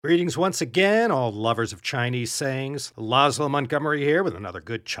Greetings once again, all lovers of Chinese sayings. Laszlo Montgomery here with another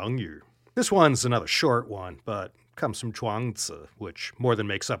good Chengyu. This one's another short one, but comes from Zhuangzi, which more than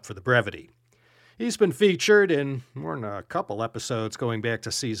makes up for the brevity. He's been featured in more than a couple episodes going back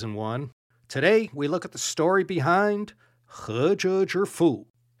to Season 1. Today, we look at the story behind He Zhe Zhi Fu.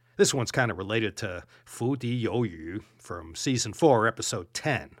 This one's kind of related to Fu Di Youyu from Season 4, Episode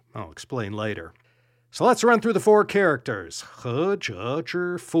 10. I'll explain later. So let's run through the four characters. He Zhe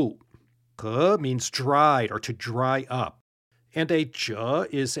Zhi Fu. He means dried or to dry up. And a zhe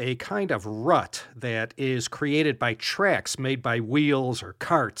is a kind of rut that is created by tracks made by wheels or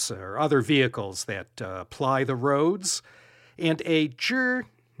carts or other vehicles that ply the roads. And a zhi,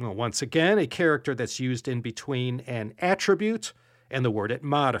 well, once again, a character that's used in between an attribute and the word it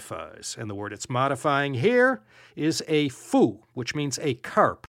modifies. And the word it's modifying here is a fu, which means a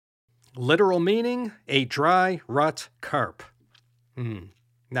carp. Literal meaning, a dry rut carp.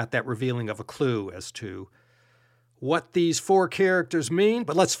 Not that revealing of a clue as to what these four characters mean,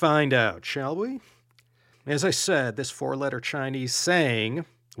 but let's find out, shall we? As I said, this four-letter Chinese saying,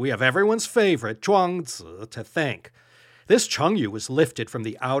 we have everyone's favorite, Zhuangzi, to thank. This Chengyu was lifted from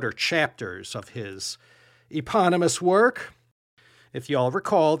the outer chapters of his eponymous work. If you all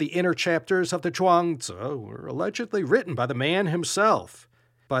recall, the inner chapters of the Zhuangzi were allegedly written by the man himself.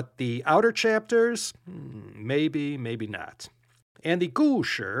 But the outer chapters, maybe not. And the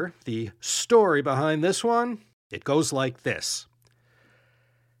Gushi, the story behind this one, it goes like this.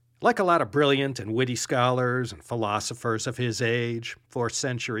 Like a lot of brilliant and witty scholars and philosophers of his age, 4th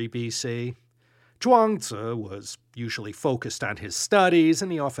century BC, Zhuangzi was usually focused on his studies,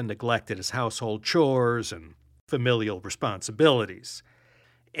 and he often neglected his household chores and familial responsibilities.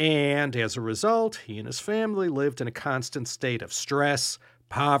 And as a result, he and his family lived in a constant state of stress,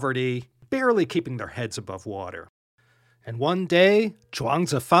 poverty, barely keeping their heads above water. And one day,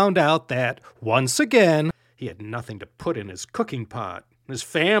 Zhuangzi found out that, once again, he had nothing to put in his cooking pot. His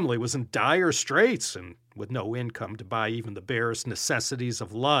family was in dire straits and with no income to buy even the barest necessities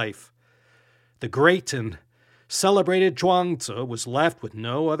of life. The great and celebrated Zhuangzi was left with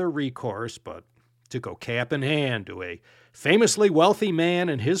no other recourse but to go cap in hand to a famously wealthy man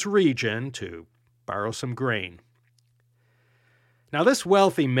in his region to borrow some grain. Now, this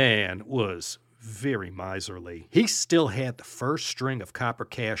wealthy man was very miserly. He still had the first string of copper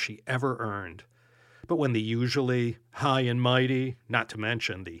cash he ever earned. But when the usually high and mighty, not to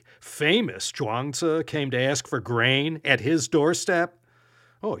mention the famous Zhuangzi, came to ask for grain at his doorstep,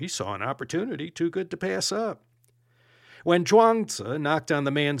 he saw an opportunity too good to pass up. When Zhuangzi knocked on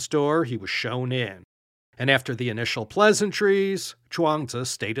the man's door, he was shown in. And after the initial pleasantries, Zhuangzi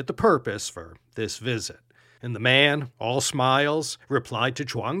stated the purpose for this visit. And the man, all smiles, replied to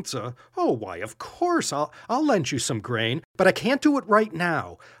Zhuangzi, why, of course, I'll lend you some grain, but I can't do it right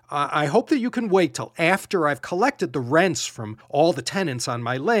now. I hope that you can wait till after I've collected the rents from all the tenants on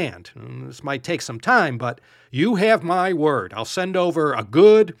my land. This might take some time, but you have my word. I'll send over a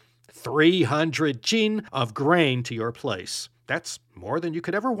good 300 jin of grain to your place. That's more than you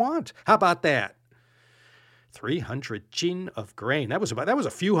could ever want. How about that? 300 jin of grain. That was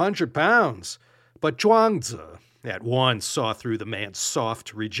a few hundred pounds. But Zhuangzi at once saw through the man's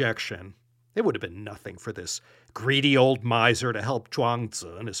soft rejection. It would have been nothing for this greedy old miser to help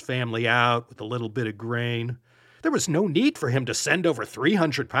Zhuangzi and his family out with a little bit of grain. There was no need for him to send over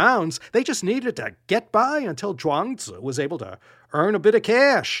 300 pounds. They just needed to get by until Zhuangzi was able to earn a bit of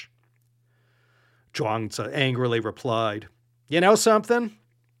cash. Zhuangzi angrily replied, "You know something?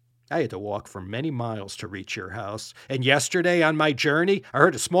 I had to walk for many miles to reach your house, and yesterday on my journey, I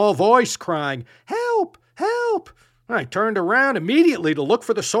heard a small voice crying, 'Help! Help!' I turned around immediately to look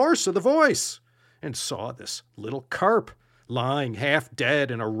for the source of the voice, and saw this little carp lying half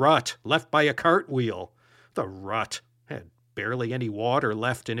dead in a rut left by a cartwheel. The rut had barely any water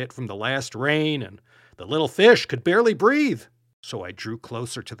left in it from the last rain, and the little fish could barely breathe. So I drew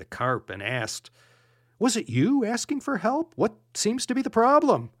closer to the carp and asked, 'Was it you asking for help? What seems to be the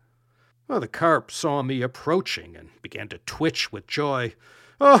problem?' The carp saw me approaching and began to twitch with joy.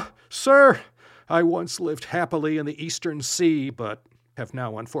 'Oh, sir, I once lived happily in the Eastern Sea, but have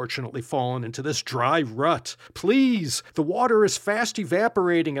now unfortunately fallen into this dry rut. Please, the water is fast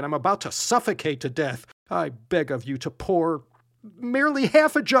evaporating and I'm about to suffocate to death. I beg of you to pour merely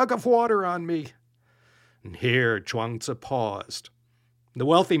half a jug of water on me.' And here Zhuangzi paused. The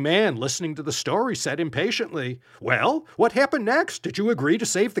wealthy man, listening to the story, said impatiently, 'Well, what happened next? Did you agree to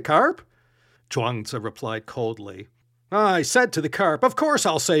save the carp?' Zhuangzi replied coldly, I said to the carp, of course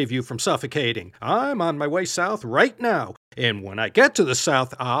I'll save you from suffocating. I'm on my way south right now, and when I get to the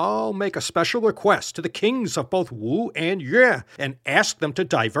south, I'll make a special request to the kings of both Wu and Yue and ask them to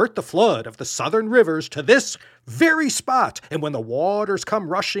divert the flood of the southern rivers to this very spot, and when the waters come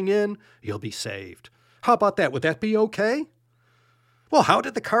rushing in, you'll be saved. How about that? Would that be okay? Well, how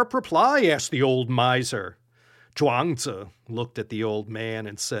did the carp reply? Asked the old miser. Zhuangzi looked at the old man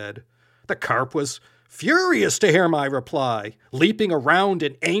and said, the carp was furious to hear my reply. Leaping around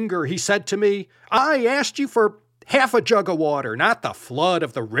in anger, he said to me, I asked you for half a jug of water, not the flood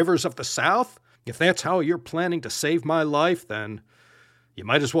of the rivers of the south. If that's how you're planning to save my life, then you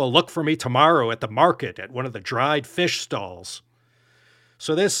might as well look for me tomorrow at the market at one of the dried fish stalls.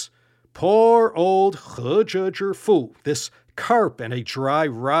 So this poor old He Fu, this carp in a dry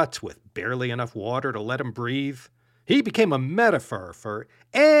rut with barely enough water to let him breathe, he became a metaphor for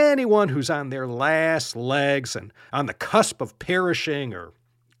anyone who's on their last legs and on the cusp of perishing or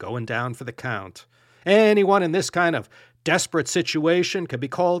going down for the count. Anyone in this kind of desperate situation could be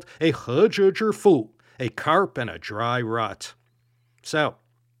called a He Fu, a carp in a dry rut. So,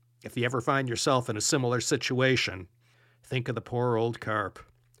 if you ever find yourself in a similar situation, think of the poor old carp.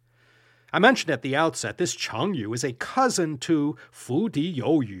 I mentioned at the outset, this Chengyu is a cousin to Fu Di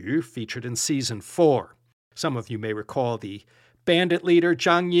You Yu, featured in Season 4. Some of you may recall the bandit leader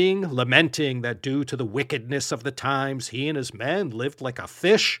Zhang Ying lamenting that due to the wickedness of the times, he and his men lived like a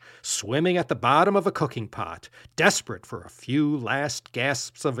fish swimming at the bottom of a cooking pot, desperate for a few last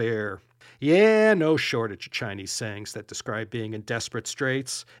gasps of air. Yeah, no shortage of Chinese sayings that describe being in desperate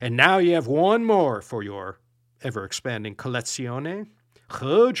straits. And now you have one more for your ever-expanding collezione.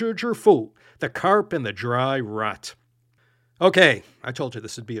 He Fu, the carp in the dry rut. Okay, I told you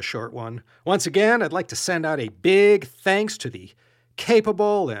this would be a short one. Once again, I'd like to send out a big thanks to the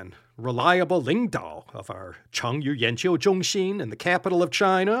capable and reliable Lingdao of our Chengyu Yanjiu Zhongxin in the capital of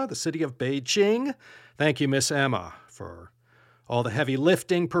China, the city of Beijing. Thank you, Miss Emma, for all the heavy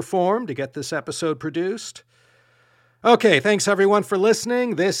lifting performed to get this episode produced. Okay, thanks everyone for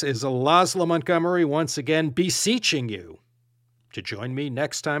listening. This is Laszlo Montgomery once again beseeching you to join me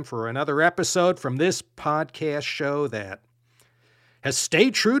next time for another episode from this podcast show that has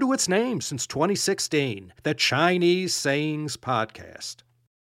stayed true to its name since 2016, the Chinese Sayings Podcast.